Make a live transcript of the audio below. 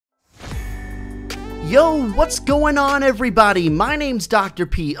Yo, what's going on everybody? My name's Dr.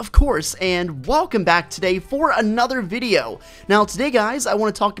 P, of course, and welcome back today for another video. Now today guys, I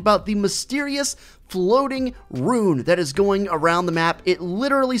want to talk about the mysterious floating rune that is going around the map. It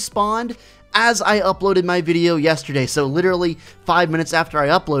literally spawned as I uploaded my video yesterday, so literally 5 minutes after I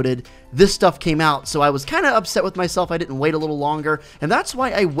uploaded, this stuff came out, so I was kind of upset with myself I didn't wait a little longer, and that's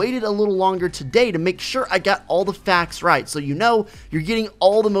why I waited a little longer today to make sure I got all the facts right, so you know you're getting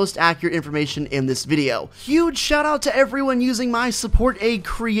all the most accurate information in this video. Huge shout out to everyone using my Support a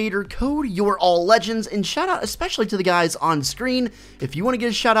Creator code, you're all legends, and shout out especially to the guys on screen. If you want to get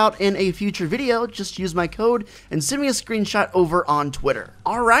a shout out in a future video, just use my code and send me a screenshot over on Twitter.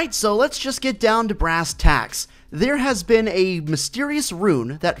 Alright, so let's just get down to brass tacks. There has been a mysterious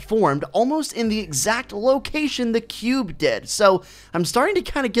rune that formed almost in the exact location the cube did. So I'm starting to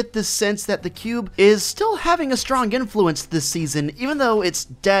kind of get this sense that the cube is still having a strong influence this season, even though it's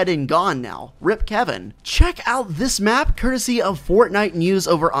dead and gone now. Rip Kevin. Check out this map courtesy of Fortnite News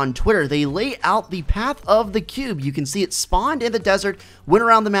over on Twitter. They lay out the path of the cube. You can see it spawned in the desert, went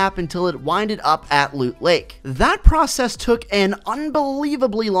around the map until it winded up at Loot Lake. That process took an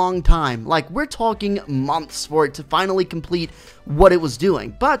unbelievably long time. Like, we're talking months for it to finally complete what it was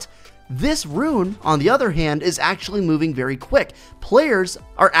doing. But this rune, on the other hand, is actually moving very quick. Players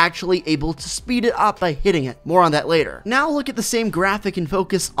are actually able to speed it up by hitting it. More on that later. Now look at the same graphic and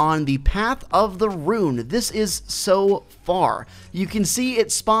focus on the path of the rune. This is so far. You can see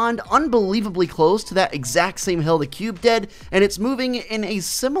it spawned unbelievably close to that exact same hill the cube did, and it's moving in a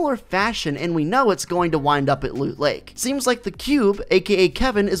similar fashion, and we know it's going to wind up at Loot Lake. Seems like the cube, aka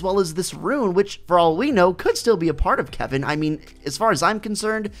Kevin, as well as this rune, which for all we know could still be a part of Kevin. I mean, as far as I'm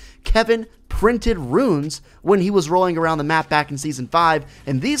concerned, Kevin printed runes when he was rolling around the map back in Season 5,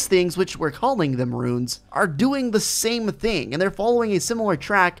 and these things, which we're calling them runes, are doing the same thing, and they're following a similar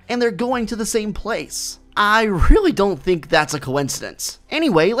track, and they're going to the same place. I really don't think that's a coincidence.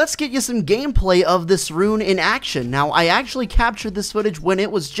 Anyway, let's get you some gameplay of this rune in action. Now, I actually captured this footage when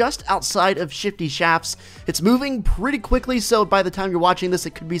it was just outside of Shifty Shafts. It's moving pretty quickly, so by the time you're watching this,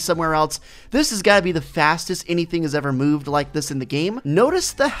 it could be somewhere else. This has got to be the fastest anything has ever moved like this in the game.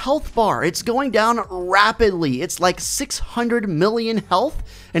 Notice the health bar. It's going down rapidly. It's like 600 million health,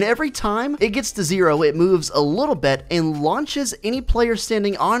 and every time it gets to 0, it moves a little bit and launches any player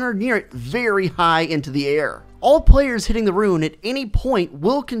standing on or near it very high into the air. All players hitting the rune at any point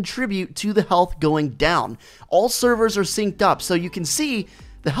will contribute to the health going down. All servers are synced up, so you can see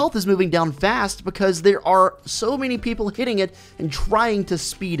the health is moving down fast because there are so many people hitting it and trying to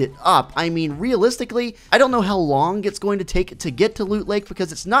speed it up. I mean, realistically, I don't know how long it's going to take to get to Loot Lake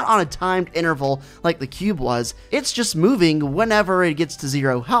because it's not on a timed interval like the cube was. It's just moving whenever it gets to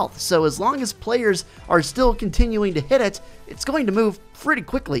 0 health. So as long as players are still continuing to hit it, it's going to move pretty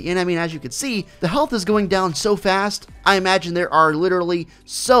quickly. And I mean, as you can see, the health is going down so fast, I imagine there are literally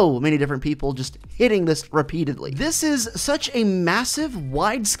so many different people just hitting this repeatedly. This is such a massive,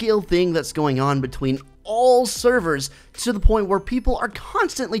 wide-scale thing that's going on between all servers to the point where people are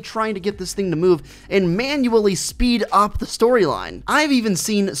constantly trying to get this thing to move and manually speed up the storyline. I've even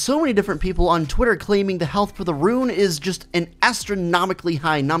seen so many different people on Twitter claiming the health for the rune is just an astronomically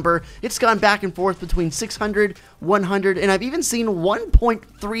high number. It's gone back and forth between 600, 100, and I've even seen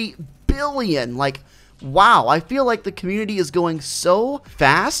 1.3 billion. Like, wow, I feel like the community is going so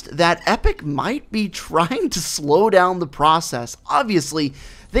fast that Epic might be trying to slow down the process. Obviously,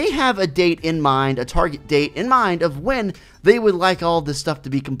 they have a date in mind, a target date in mind of when they would like all this stuff to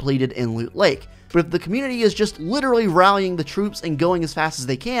be completed in Loot Lake. But if the community is just literally rallying the troops and going as fast as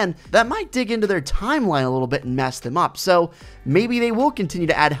they can, that might dig into their timeline a little bit and mess them up. So maybe they will continue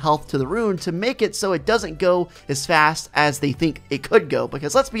to add health to the rune to make it so it doesn't go as fast as they think it could go.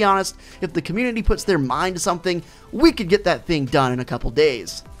 Because let's be honest, if the community puts their mind to something, we could get that thing done in a couple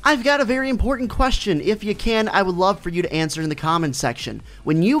days. I've got a very important question. If you can, I would love for you to answer in the comments section.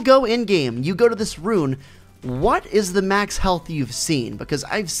 When you go in-game, you go to this rune, what is the max health you've seen? Because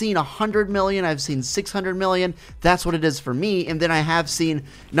I've seen 100 million, I've seen 600 million, that's what it is for me, and then I have seen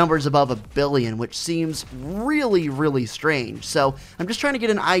numbers above 1 billion, which seems really, really strange. So I'm just trying to get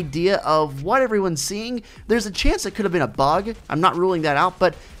an idea of what everyone's seeing. There's a chance it could have been a bug, I'm not ruling that out,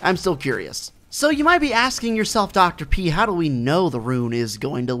 but I'm still curious. So you might be asking yourself, Dr. P, how do we know the rune is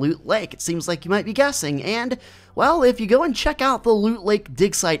going to Loot Lake? It seems like you might be guessing, and, well, if you go and check out the Loot Lake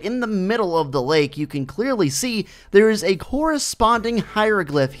dig site in the middle of the lake, you can clearly see there is a corresponding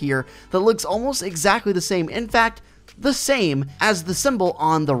hieroglyph here that looks almost exactly the same. In fact, the same as the symbol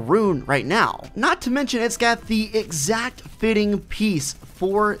on the rune right now. Not to mention it's got the exact fitting piece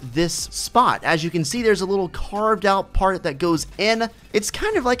for this spot. As you can see, there's a little carved out part that goes in. It's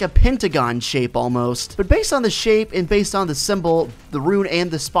kind of like a pentagon shape almost, but based on the shape and based on the symbol the rune and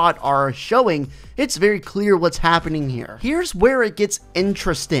the spot are showing, it's very clear what's happening here. Here's where it gets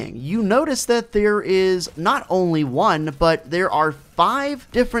interesting. You notice that there is not only one, but there are 5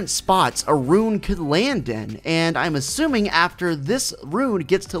 different spots a rune could land in, and I'm assuming after this rune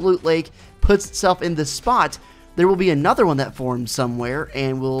gets to Loot Lake, puts itself in this spot, there will be another one that forms somewhere,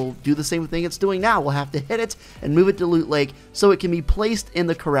 and we'll do the same thing it's doing now. We'll have to hit it and move it to Loot Lake so it can be placed in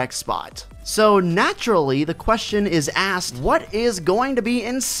the correct spot. So naturally, the question is asked, what is going to be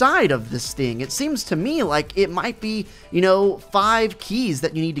inside of this thing? It seems to me like it might be, 5 keys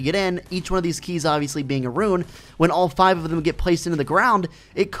that you need to get in, each one of these keys obviously being a rune. When all 5 of them get placed into the ground,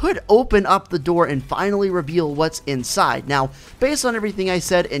 it could open up the door and finally reveal what's inside. Now, based on everything I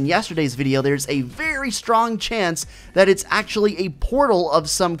said in yesterday's video, there's a very strong chance that it's actually a portal of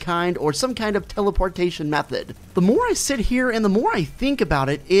some kind or some kind of teleportation method. The more I sit here and the more I think about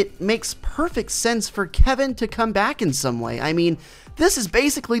it, it makes perfect sense for Kevin to come back in some way. I mean, this is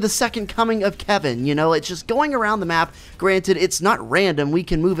basically the second coming of Kevin, it's just going around the map. Granted, it's not random, we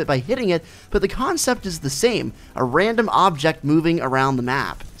can move it by hitting it, but the concept is the same, a random object moving around the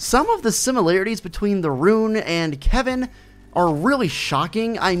map. Some of the similarities between the rune and Kevin are really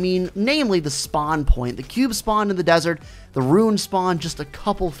shocking. I mean, namely the spawn point. The cube spawned in the desert, the rune spawned just a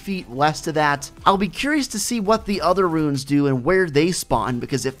couple feet west of that. I'll be curious to see what the other runes do and where they spawn,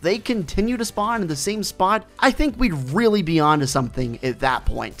 because if they continue to spawn in the same spot, I think we'd really be onto something at that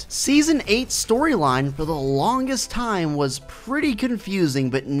point. Season 8 storyline for the longest time was pretty confusing,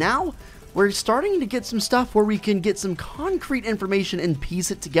 but now we're starting to get some stuff where we can get some concrete information and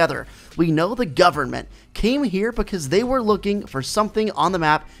piece it together. We know the government came here because they were looking for something on the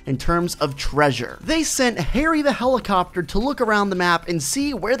map in terms of treasure. They sent Harry the helicopter to look around the map and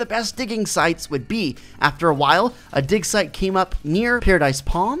see where the best digging sites would be. After a while, a dig site came up near Paradise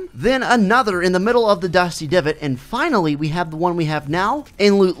Palm, then another in the middle of the Dusty Divot, and finally we have the one we have now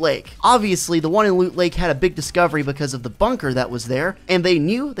in Loot Lake. Obviously, the one in Loot Lake had a big discovery because of the bunker that was there, and they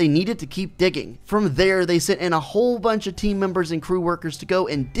knew they needed to keep digging. From there, they sent in a whole bunch of team members and crew workers to go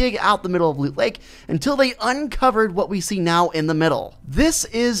and dig out the middle of Loot Lake until they uncovered what we see now in the middle. This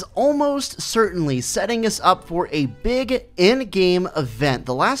is almost certainly setting us up for a big in-game event.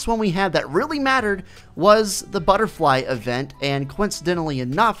 The last one we had that really mattered was the butterfly event, and coincidentally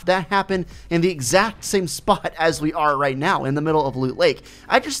enough, that happened in the exact same spot as we are right now, in the middle of Loot Lake.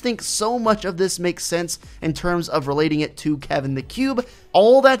 I just think so much of this makes sense in terms of relating it to Kevin the Cube.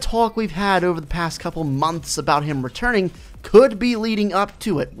 All that talk we've had over the past couple months about him returning could be leading up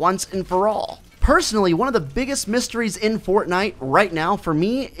to it once and for all. Personally, one of the biggest mysteries in Fortnite right now for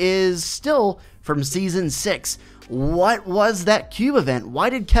me is still from Season 6. What was that cube event? Why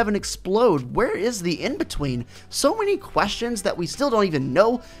did Kevin explode? Where is the in-between? So many questions that we still don't even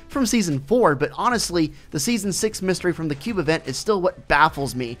know from Season 4, but honestly, the Season 6 mystery from the cube event is still what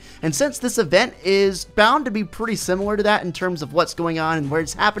baffles me. And since this event is bound to be pretty similar to that in terms of what's going on and where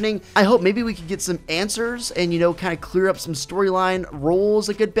it's happening, I hope maybe we could get some answers and, kind of clear up some storyline roles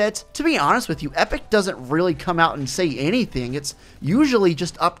a good bit. To be honest with you, Epic doesn't really come out and say anything. It's usually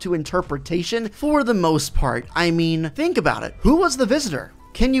just up to interpretation for the most part. I mean, think about it. Who was the visitor?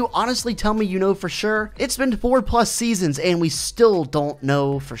 Can you honestly tell me you know for sure? It's been 4+ seasons and we still don't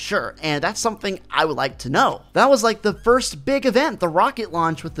know for sure, and that's something I would like to know. That was like the first big event, the rocket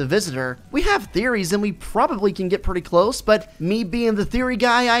launch with the visitor. We have theories and we probably can get pretty close, but me being the theory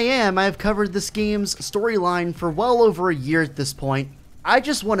guy I am, I've covered this game's storyline for well over a year at this point. I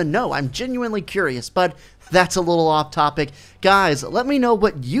just want to know. I'm genuinely curious, but that's a little off topic. Guys, let me know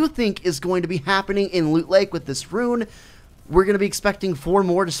what you think is going to be happening in Loot Lake with this rune. We're going to be expecting 4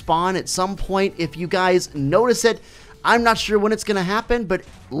 more to spawn at some point. If you guys notice it, I'm not sure when it's going to happen, but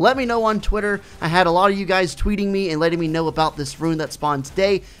let me know on Twitter. I had a lot of you guys tweeting me and letting me know about this rune that spawned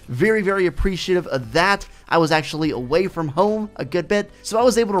today. Very, very appreciative of that. I was actually away from home a good bit, so I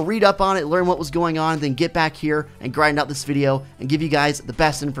was able to read up on it, learn what was going on, then get back here and grind out this video and give you guys the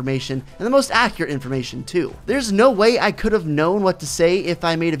best information and the most accurate information too. There's no way I could have known what to say if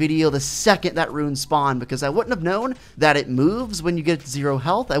I made a video the second that rune spawned, because I wouldn't have known that it moves when you get to 0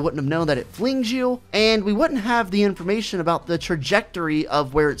 health, I wouldn't have known that it flings you, and we wouldn't have the information about the trajectory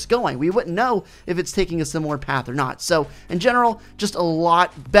of where it's going. We wouldn't know if it's taking a similar path or not. So in general, just a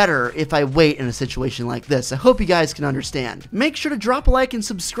lot better if I wait in a situation like this. I hope you guys can understand. Make sure to drop a like and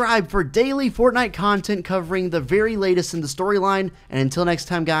subscribe for daily Fortnite content covering the very latest in the storyline. And until next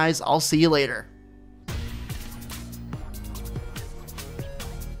time, guys, I'll see you later.